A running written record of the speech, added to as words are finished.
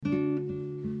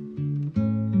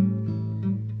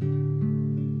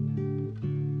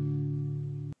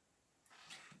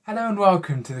Hello and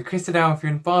welcome to the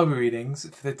Christadelphian Bible readings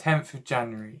for the 10th of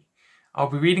January. I'll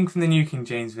be reading from the New King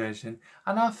James Version,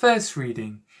 and our first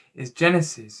reading is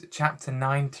Genesis chapter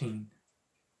 19.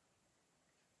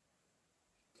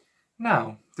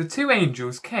 Now the two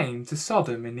angels came to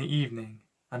Sodom in the evening,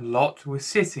 and Lot was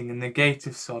sitting in the gate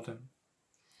of Sodom.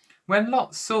 When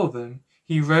Lot saw them,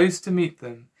 he rose to meet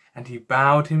them, and he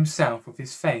bowed himself with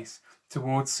his face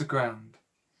towards the ground.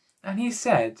 And he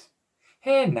said,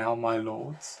 "Hear now, my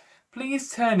lords,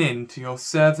 please turn in to your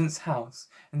servant's house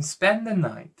and spend the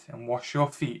night and wash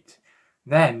your feet.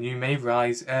 Then you may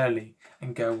rise early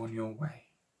and go on your way."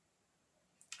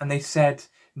 And they said,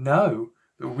 "No,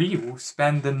 but we will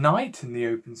spend the night in the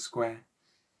open square."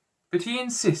 But he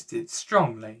insisted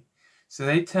strongly, so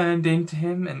they turned in to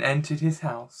him and entered his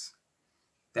house.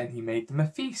 Then he made them a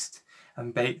feast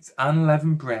and baked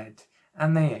unleavened bread,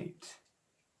 and they ate.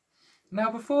 Now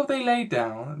before they lay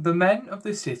down, the men of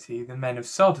the city, the men of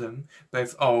Sodom,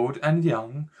 both old and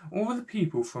young, all the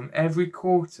people from every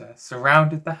quarter,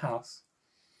 surrounded the house.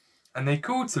 And they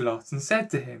called to Lot and said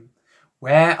to him,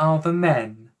 "Where are the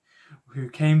men who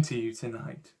came to you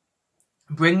tonight?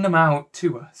 Bring them out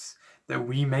to us, that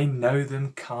we may know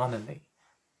them carnally."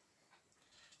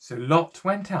 So Lot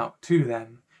went out to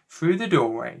them through the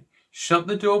doorway, shut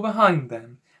the door behind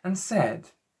them, and said,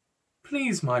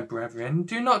 "Please, my brethren,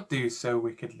 do not do so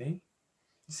wickedly.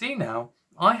 See now,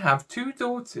 I have two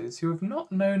daughters who have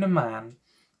not known a man.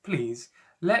 Please,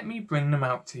 let me bring them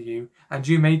out to you, and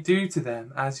you may do to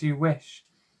them as you wish.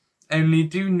 Only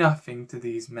do nothing to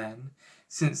these men,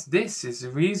 since this is the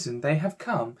reason they have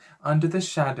come under the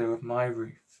shadow of my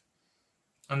roof."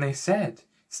 And they said,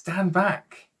 "Stand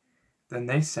back." Then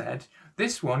they said,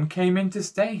 "This one came in to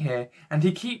stay here, and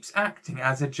he keeps acting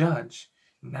as a judge.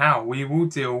 Now we will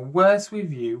deal worse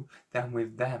with you than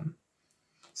with them."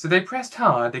 So they pressed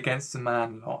hard against the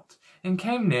man Lot, and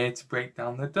came near to break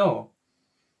down the door.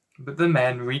 But the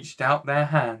men reached out their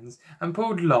hands, and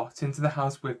pulled Lot into the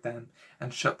house with them,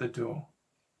 and shut the door.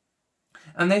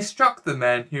 And they struck the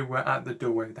men who were at the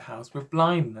doorway of the house with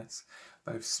blindness,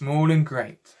 both small and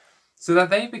great, so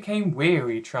that they became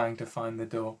weary trying to find the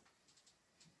door.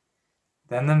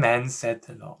 Then the men said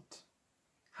to Lot,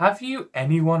 "Have you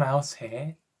anyone else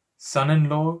here,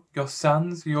 son-in-law, your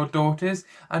sons, your daughters,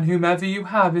 and whomever you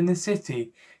have in the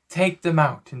city? Take them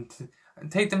out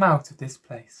of this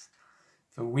place.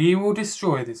 For we will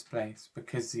destroy this place,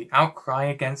 because the outcry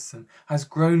against them has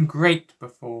grown great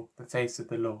before the face of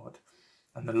the Lord,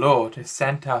 and the Lord has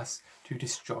sent us to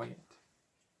destroy it."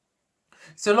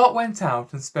 So Lot went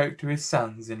out and spoke to his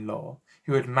sons-in-law,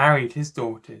 who had married his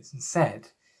daughters, and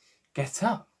said, "Get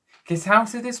up, get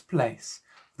out of this place,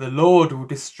 for the Lord will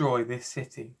destroy this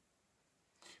city."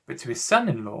 But to his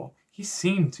son-in-law he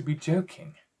seemed to be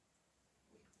joking.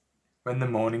 When the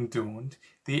morning dawned,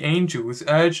 the angels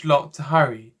urged Lot to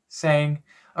hurry, saying,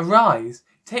 "Arise,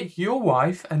 take your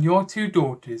wife and your two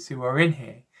daughters who are in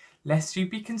here, lest you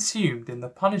be consumed in the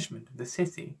punishment of the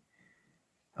city."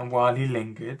 And while he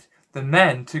lingered, the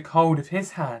men took hold of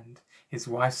his hand, his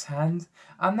wife's hand,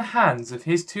 and the hands of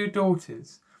his two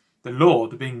daughters, the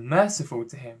Lord being merciful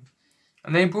to him,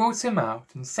 and they brought him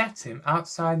out and set him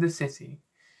outside the city.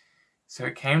 So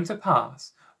it came to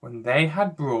pass, when they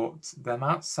had brought them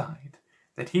outside,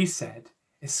 that he said,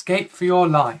 "Escape for your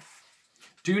life.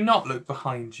 Do not look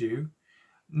behind you,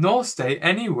 nor stay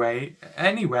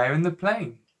anywhere in the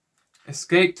plain.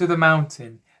 Escape to the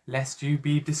mountain, lest you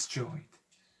be destroyed."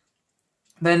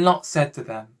 Then Lot said to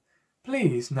them,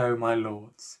 "Please, no, my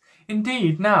lords.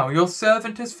 Indeed, now your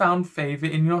servant has found favour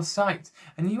in your sight,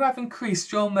 and you have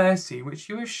increased your mercy which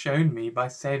you have shown me by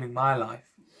saving my life.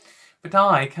 But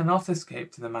I cannot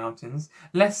escape to the mountains,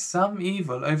 lest some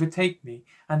evil overtake me,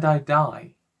 and I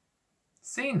die.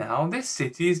 See now, this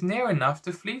city is near enough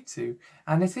to flee to,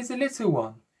 and it is a little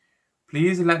one.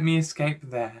 Please let me escape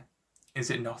there. Is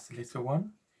it not a little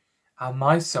one? And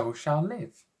my soul shall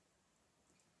live."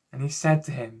 And he said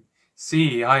to him,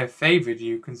 "See, I have favoured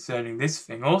you concerning this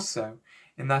thing also,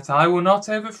 in that I will not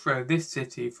overthrow this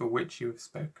city for which you have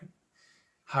spoken.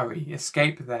 Hurry,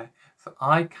 escape there, for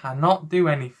I cannot do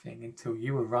anything until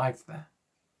you arrive there."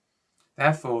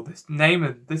 Therefore the name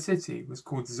of the city was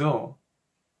called Zoar.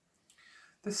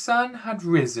 The sun had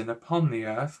risen upon the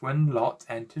earth when Lot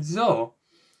entered Zoar.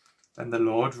 Then the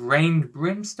Lord rained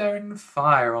brimstone and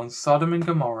fire on Sodom and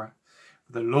Gomorrah,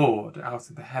 for the Lord out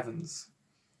of the heavens.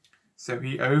 So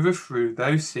he overthrew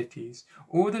those cities,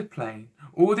 all the plain,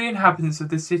 all the inhabitants of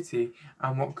the city,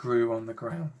 and what grew on the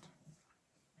ground.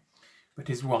 But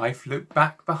his wife looked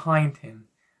back behind him,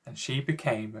 and she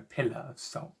became a pillar of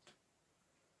salt.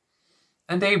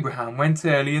 And Abraham went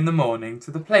early in the morning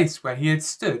to the place where he had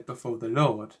stood before the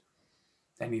Lord.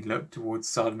 Then he looked towards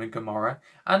Sodom and Gomorrah,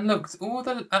 and looked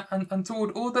and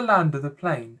toward all the land of the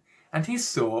plain. And he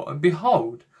saw, and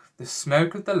behold, the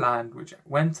smoke of the land which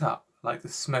went up like the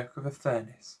smoke of a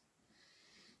furnace.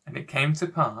 And it came to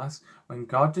pass, when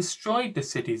God destroyed the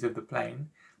cities of the plain,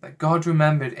 that God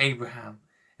remembered Abraham,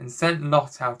 and sent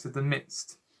Lot out of the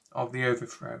midst of the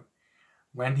overthrow,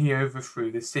 when he overthrew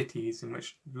the cities in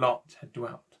which Lot had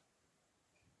dwelt.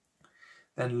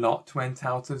 Then Lot went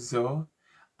out of Zoar,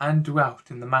 and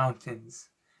dwelt in the mountains,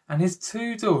 and his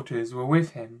 2 daughters were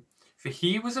with him, for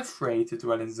he was afraid to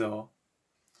dwell in Zoar.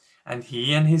 And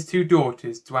he and his 2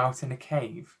 daughters dwelt in a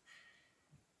cave.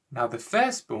 Now the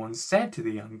firstborn said to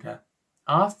the younger,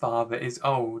 Our father is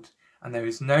old, and there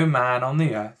is no man on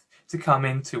the earth to come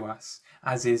in to us,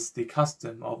 as is the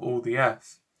custom of all the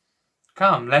earth.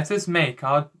 Come, let us make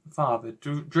our father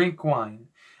drink wine,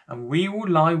 and we will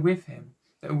lie with him,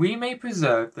 that we may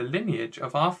preserve the lineage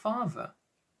of our father.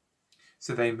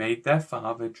 So they made their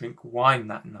father drink wine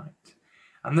that night.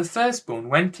 And the firstborn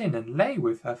went in and lay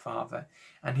with her father,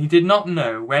 and he did not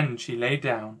know when she lay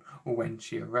down or when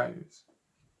she arose.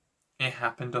 It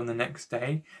happened on the next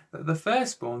day that the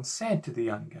firstborn said to the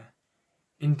younger,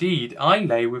 Indeed, I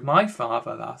lay with my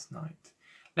father last night.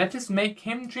 Let us make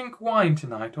him drink wine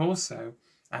tonight also,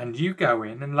 and you go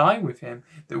in and lie with him,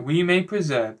 that we may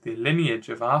preserve the lineage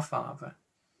of our father.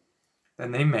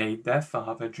 Then they made their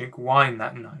father drink wine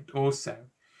that night also.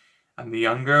 And the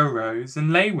younger arose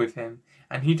and lay with him,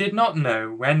 and he did not know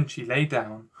when she lay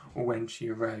down or when she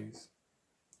arose.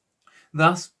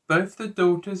 Thus both the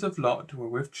daughters of Lot were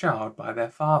with child by their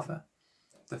father.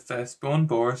 The firstborn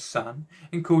bore a son,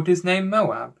 and called his name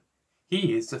Moab.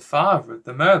 He is the father of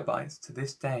the Moabites to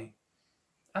this day.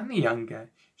 And the younger,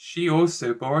 she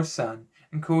also bore a son,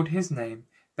 and called his name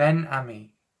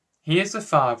Ben-Ammi. He is the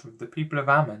father of the people of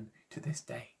Ammon to this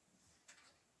day.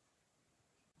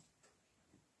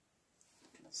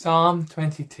 Psalm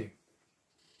 22.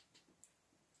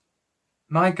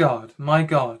 My God,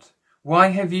 why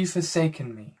have you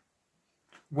forsaken me?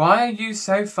 Why are you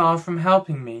so far from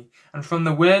helping me, and from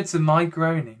the words of my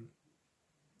groaning?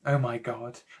 O my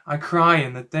God, I cry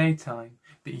in the daytime,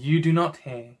 but you do not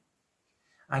hear,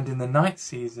 and in the night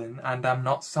season, and am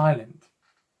not silent.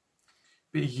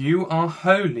 But you are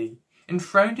holy,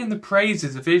 enthroned in the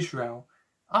praises of Israel.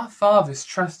 Our fathers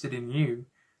trusted in you.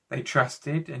 They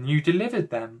trusted, and you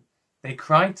delivered them. They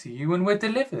cried to you, and were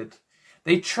delivered.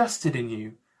 They trusted in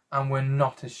you, and were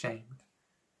not ashamed.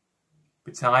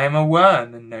 But I am a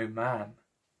worm and no man,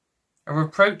 a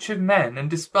reproach of men, and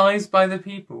despised by the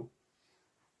people.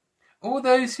 All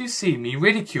those who see me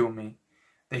ridicule me.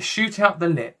 They shoot out the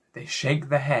lip, they shake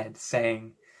the head,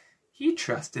 saying, He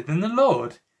trusted in the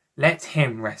Lord. Let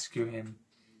him rescue him.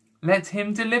 Let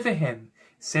him deliver him,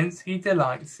 since he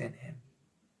delights in him.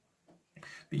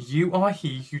 But you are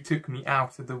he who took me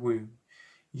out of the womb.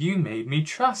 You made me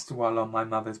trust while on my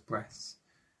mother's breasts.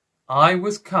 I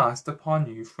was cast upon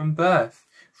you from birth,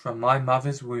 from my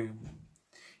mother's womb.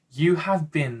 You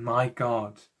have been my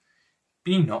God.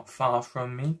 Be not far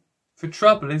from me, for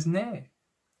trouble is near,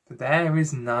 for there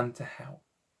is none to help.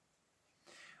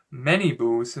 Many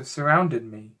bulls have surrounded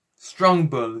me. Strong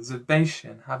bulls of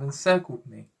Bashan have encircled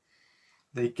me.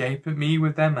 They gape at me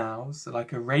with their mouths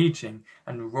like a raging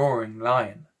and roaring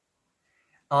lion.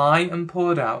 I am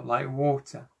poured out like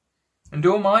water, and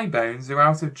all my bones are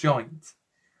out of joint.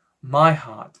 My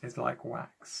heart is like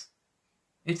wax.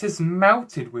 It has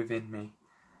melted within me.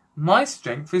 My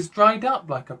strength is dried up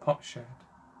like a potsherd,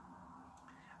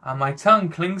 and my tongue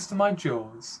clings to my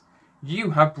jaws.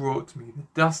 You have brought me the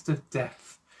dust of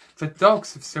death, for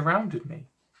dogs have surrounded me.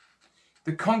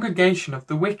 The congregation of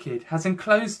the wicked has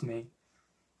enclosed me.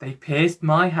 They pierced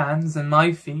my hands and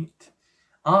my feet.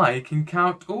 I can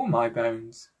count all my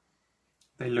bones.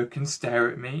 They look and stare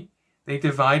at me. They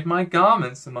divide my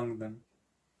garments among them,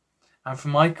 and for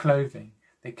my clothing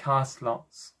they cast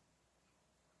lots.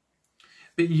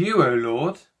 But you, O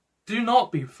Lord, do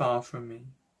not be far from me.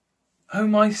 O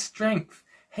my strength,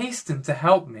 hasten to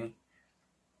help me.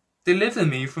 Deliver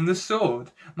me from the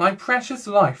sword, my precious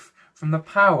life from the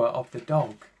power of the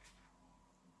dog.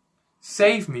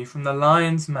 Save me from the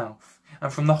lion's mouth,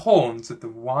 and from the horns of the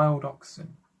wild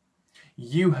oxen.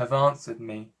 You have answered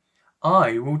me.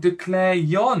 I will declare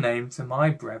your name to my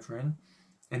brethren.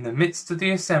 In the midst of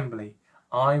the assembly,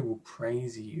 I will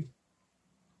praise you.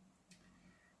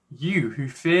 You who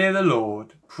fear the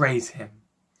Lord, praise him.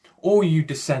 All you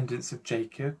descendants of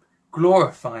Jacob,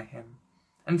 glorify him.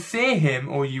 And fear him,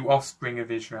 all you offspring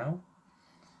of Israel.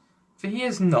 For he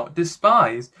has not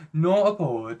despised nor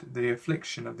abhorred the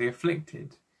affliction of the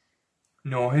afflicted,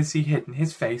 nor has he hidden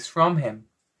his face from him.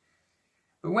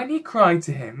 But when he cried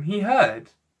to him, he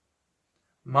heard.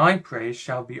 My praise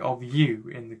shall be of you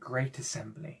in the great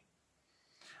assembly.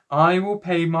 I will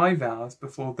pay my vows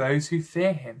before those who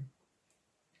fear him.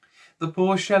 The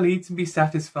poor shall eat and be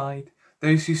satisfied.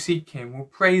 Those who seek him will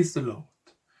praise the Lord.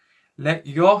 Let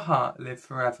your heart live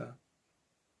forever.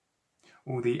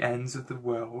 All the ends of the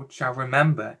world shall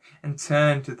remember and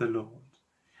turn to the Lord,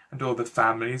 and all the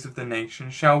families of the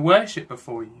nations shall worship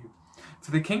before you.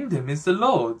 For the kingdom is the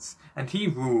Lord's, and he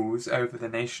rules over the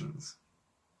nations.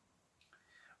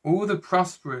 All the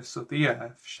prosperous of the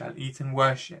earth shall eat and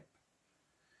worship.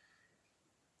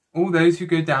 All those who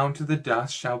go down to the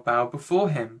dust shall bow before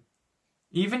him,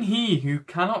 even he who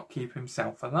cannot keep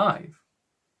himself alive.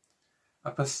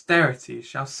 A posterity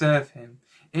shall serve him.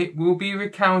 It will be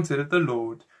recounted of the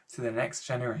Lord to the next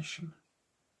generation.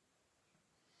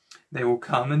 They will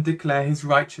come and declare his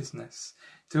righteousness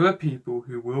to a people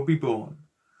who will be born,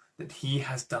 that he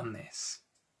has done this.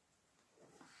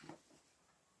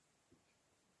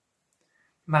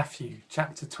 Matthew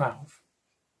chapter 12.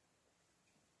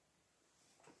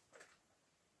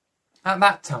 At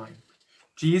that time,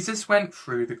 Jesus went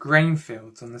through the grain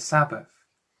fields on the Sabbath,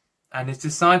 and his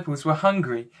disciples were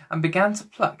hungry and began to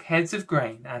pluck heads of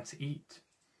grain and to eat.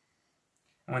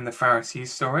 And when the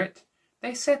Pharisees saw it,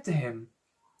 they said to him,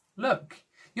 Look,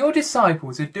 your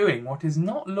disciples are doing what is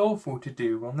not lawful to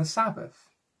do on the Sabbath.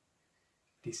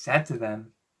 But he said to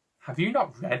them, Have you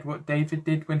not read what David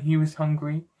did when he was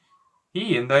hungry?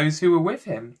 He and those who were with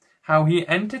him, how he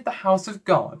entered the house of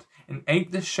God and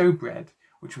ate the showbread,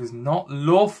 which was not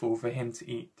lawful for him to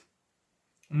eat,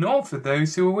 nor for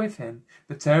those who were with him,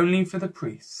 but only for the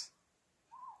priests.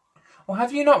 Or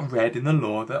have you not read in the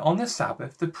law that on the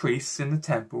Sabbath the priests in the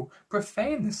temple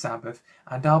profane the Sabbath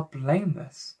and are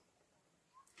blameless?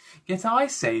 Yet I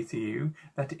say to you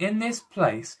that in this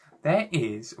place there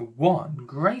is one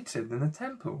greater than the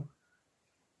temple.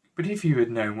 But if you had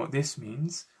known what this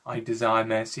means, I desire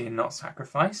mercy and not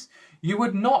sacrifice, you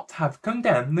would not have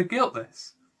condemned the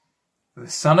guiltless. For the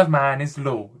Son of Man is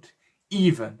Lord,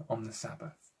 even on the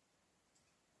Sabbath.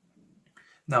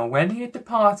 Now when he had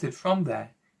departed from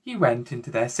there, he went into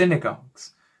their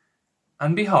synagogues.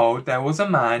 And behold, there was a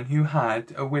man who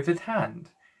had a withered hand.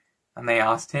 And they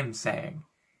asked him, saying,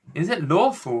 Is it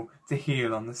lawful to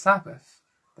heal on the Sabbath?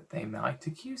 That they might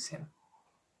accuse him.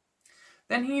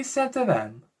 Then he said to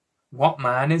them, What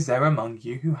man is there among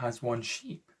you who has one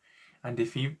sheep? And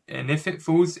if it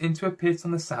falls into a pit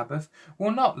on the Sabbath, will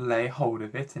not lay hold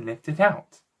of it and lift it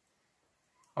out?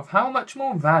 Of how much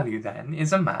more value, then,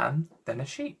 is a man than a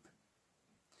sheep?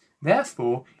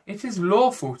 Therefore it is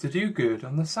lawful to do good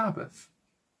on the Sabbath.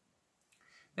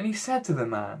 Then he said to the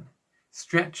man,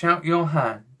 Stretch out your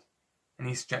hand. And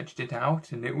he stretched it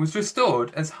out, and it was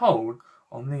restored as whole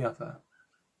on the other.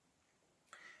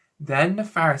 Then the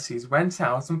Pharisees went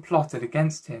out and plotted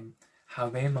against him, how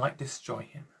they might destroy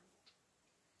him.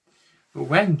 But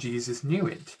when Jesus knew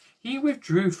it, he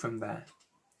withdrew from there.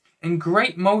 And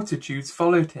great multitudes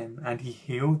followed him, and he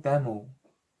healed them all.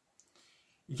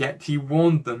 Yet he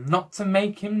warned them not to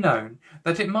make him known,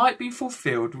 that it might be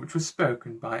fulfilled which was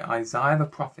spoken by Isaiah the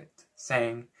prophet,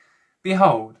 saying,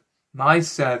 Behold, my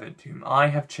servant whom I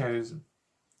have chosen,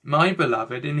 my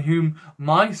beloved, in whom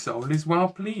my soul is well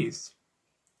pleased.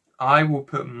 I will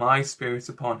put my spirit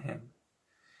upon him,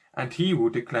 and he will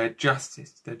declare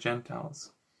justice to the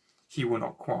Gentiles. He will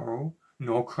not quarrel,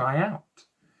 nor cry out,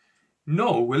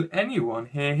 nor will anyone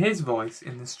hear his voice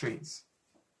in the streets.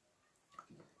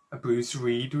 A bruised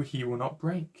reed he will not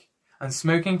break, and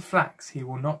smoking flax he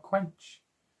will not quench,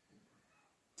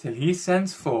 till he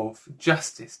sends forth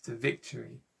justice to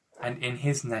victory, and in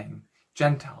his name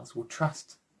Gentiles will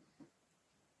trust.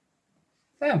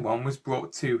 Then one was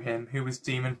brought to him who was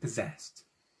demon-possessed,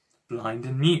 blind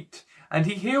and mute, and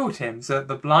he healed him, so that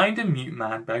the blind and mute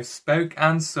man both spoke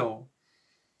and saw.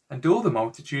 And all the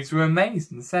multitudes were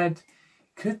amazed and said,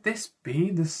 Could this be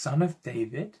the son of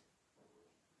David?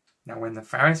 Now when the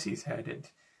Pharisees heard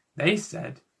it, they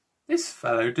said, This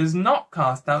fellow does not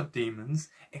cast out demons,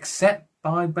 except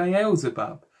by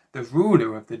Beelzebub, the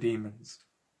ruler of the demons.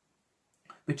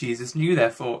 But Jesus knew their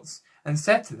thoughts, and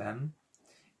said to them,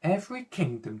 Every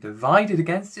kingdom divided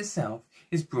against itself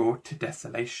is brought to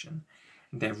desolation,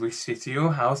 and every city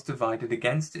or house divided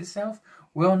against itself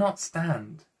will not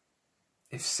stand.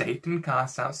 If Satan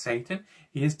casts out Satan,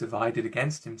 he is divided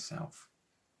against himself.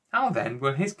 How then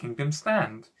will his kingdom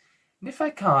stand? And if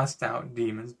I cast out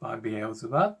demons by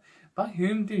Beelzebub, by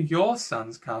whom do your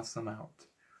sons cast them out?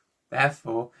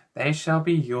 Therefore they shall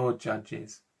be your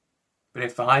judges. But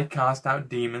if I cast out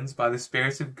demons by the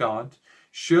Spirit of God,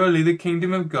 surely the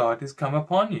kingdom of God is come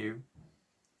upon you.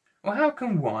 Or how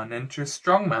can one enter a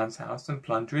strong man's house and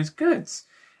plunder his goods,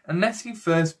 unless he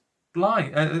first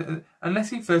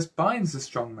binds the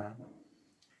strong man?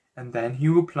 And then he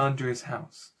will plunder his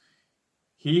house.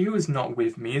 He who is not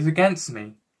with me is against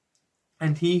me,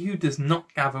 and he who does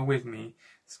not gather with me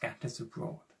scatters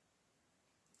abroad.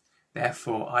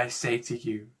 Therefore I say to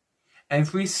you,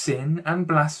 every sin and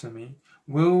blasphemy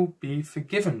will be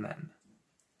forgiven them,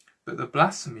 but the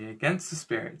blasphemy against the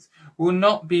Spirit will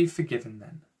not be forgiven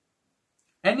them.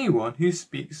 Anyone who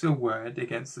speaks a word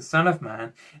against the Son of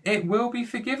Man, it will be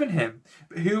forgiven him,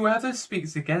 but whoever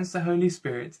speaks against the Holy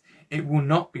Spirit, it will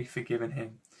not be forgiven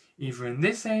him, either in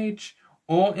this age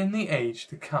or in the age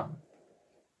to come.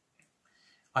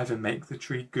 Either make the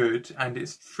tree good and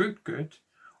its fruit good,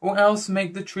 or else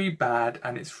make the tree bad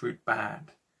and its fruit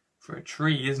bad, for a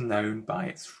tree is known by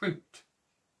its fruit.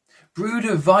 Brood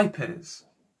of vipers!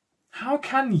 How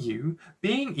can you,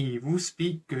 being evil,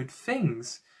 speak good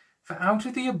things? For out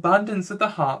of the abundance of the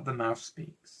heart the mouth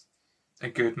speaks. A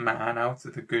good man out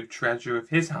of the good treasure of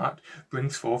his heart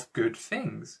brings forth good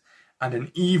things, and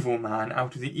an evil man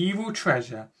out of the evil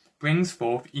treasure brings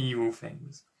forth evil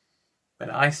things. But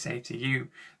I say to you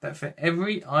that for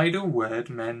every idle word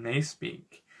men may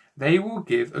speak, they will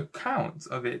give account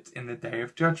of it in the day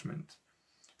of judgment.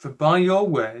 For by your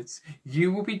words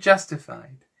you will be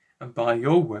justified, and by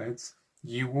your words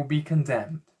you will be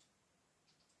condemned.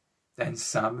 Then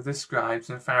some of the scribes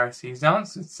and Pharisees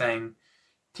answered, saying,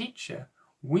 Teacher,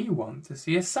 we want to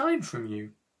see a sign from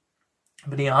you.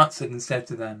 But he answered and said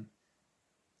to them,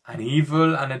 An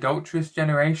evil and adulterous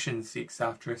generation seeks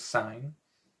after a sign,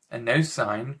 and no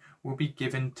sign will be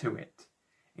given to it,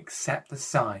 except the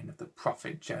sign of the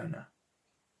prophet Jonah.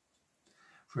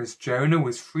 For as Jonah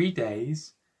was 3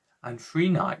 days and 3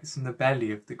 nights in the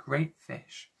belly of the great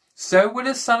fish, so will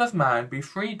the Son of Man be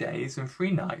 3 days and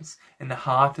 3 nights in the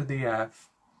heart of the earth.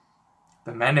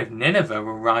 The men of Nineveh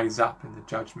will rise up in the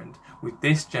judgment with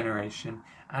this generation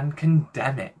and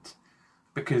condemn it,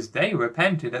 because they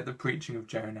repented at the preaching of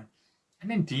Jonah,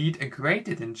 and indeed a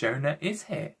greater than Jonah is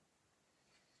here.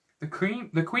 The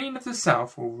queen of the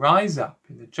south will rise up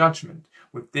in the judgment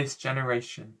with this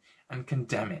generation and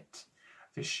condemn it,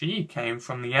 for she came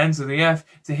from the ends of the earth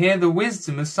to hear the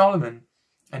wisdom of Solomon,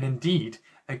 and indeed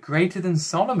a greater than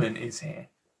Solomon is here.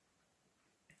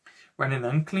 When an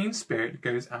unclean spirit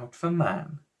goes out of a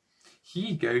man,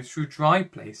 he goes through dry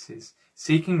places,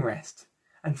 seeking rest,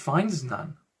 and finds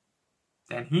none.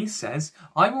 Then he says,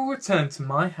 I will return to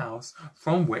my house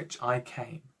from which I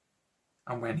came.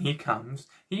 And when he comes,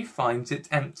 he finds it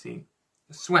empty,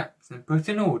 swept and put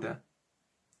in order.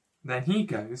 Then he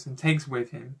goes and takes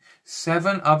with him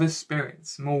 7 other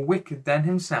spirits more wicked than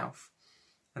himself,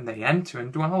 and they enter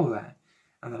and dwell there.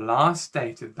 And the last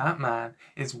state of that man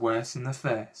is worse than the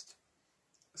first.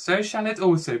 So shall it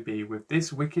also be with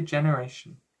this wicked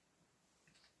generation.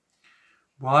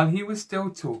 While he was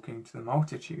still talking to the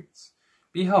multitudes,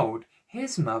 behold,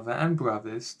 his mother and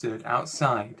brothers stood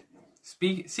outside,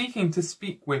 seeking to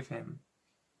speak with him.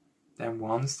 Then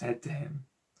one said to him,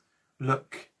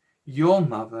 Look, your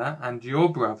mother and your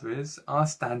brothers are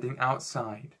standing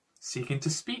outside, seeking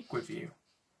to speak with you.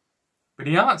 But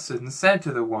he answered and said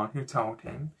to the one who told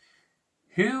him,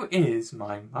 Who is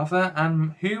my mother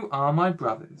and who are my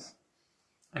brothers?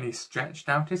 And he stretched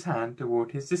out his hand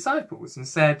toward his disciples and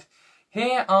said,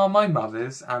 Here are my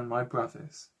mothers and my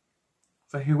brothers.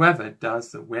 For whoever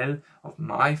does the will of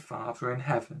my Father in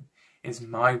heaven is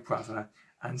my brother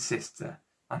and sister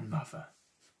and mother.